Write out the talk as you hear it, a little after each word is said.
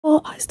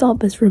before I start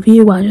this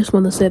review, I just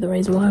want to say the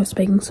reason why I was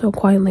speaking so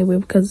quietly was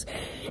because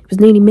it was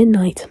nearly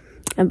midnight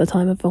at the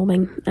time of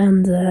filming,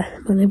 and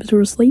my neighbours were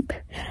asleep,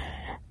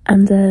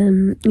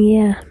 and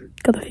yeah,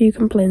 got a few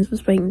complaints for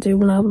speaking too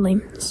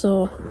loudly,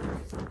 so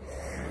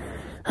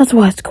that's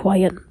why it's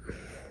quiet.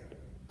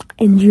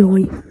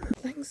 Enjoy.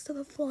 Thanks to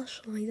the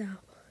flashlight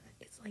app,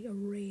 it's like a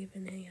rave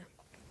in here.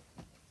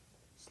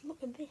 Just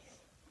look at this.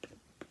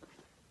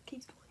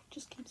 Keeps going,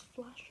 just keeps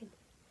flashing.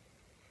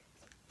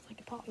 It's like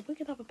a party. We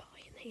could have a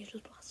party in here,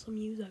 just blast some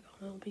music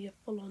on, it'll be a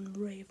full-on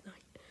rave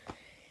night.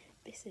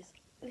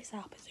 This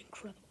app is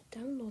incredible.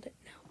 Download it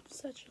now.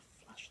 Search the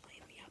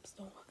flashlight in the App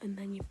Store, and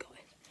then you've got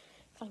it.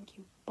 Thank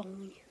you.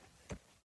 Bye.